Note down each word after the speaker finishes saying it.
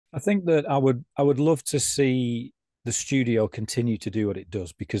I think that I would love to see the studio continue to do what it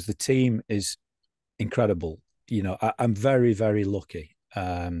does because the team is incredible. I'm very, very lucky.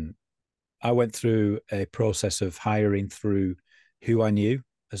 I went through a process of hiring through who I knew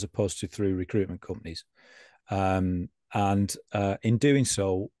as opposed to through recruitment companies. And in doing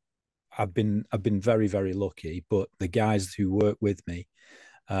so, I've been very, very lucky. But the guys who work with me,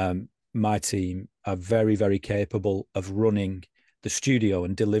 my team, are very, very capable of running the studio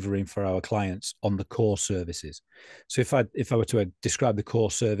and delivering for our clients on the core services. So if I were to describe the core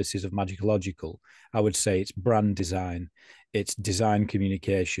services of Magicalogical, I would say it's brand design, it's design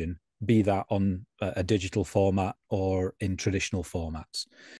communication, be that on a digital format or in traditional formats.